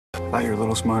Thought you were a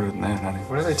little smarter than that, honey.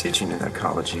 What are they teaching you in their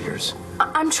college years?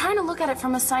 I'm trying to look at it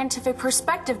from a scientific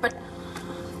perspective, but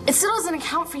it still doesn't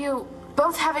account for you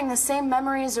both having the same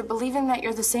memories or believing that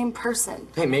you're the same person.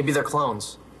 Hey, maybe they're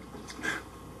clones.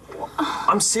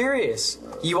 I'm serious.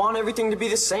 You want everything to be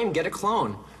the same, get a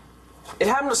clone. It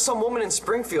happened to some woman in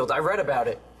Springfield. I read about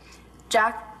it.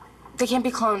 Jack, they can't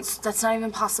be clones. That's not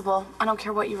even possible. I don't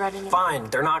care what you read in it.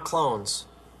 Fine, they're not clones.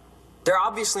 They're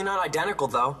obviously not identical,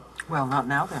 though. Well, not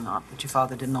now they're not, but your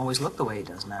father didn't always look the way he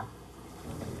does now.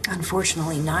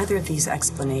 Unfortunately, neither of these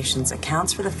explanations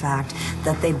accounts for the fact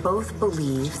that they both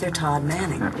believe they're Todd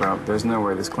Manning. Yeah, well, there's no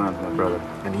way this clown's my brother.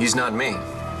 And he's not me.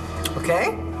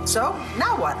 Okay, so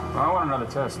now what? Well, I want another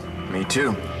test. Me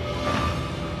too.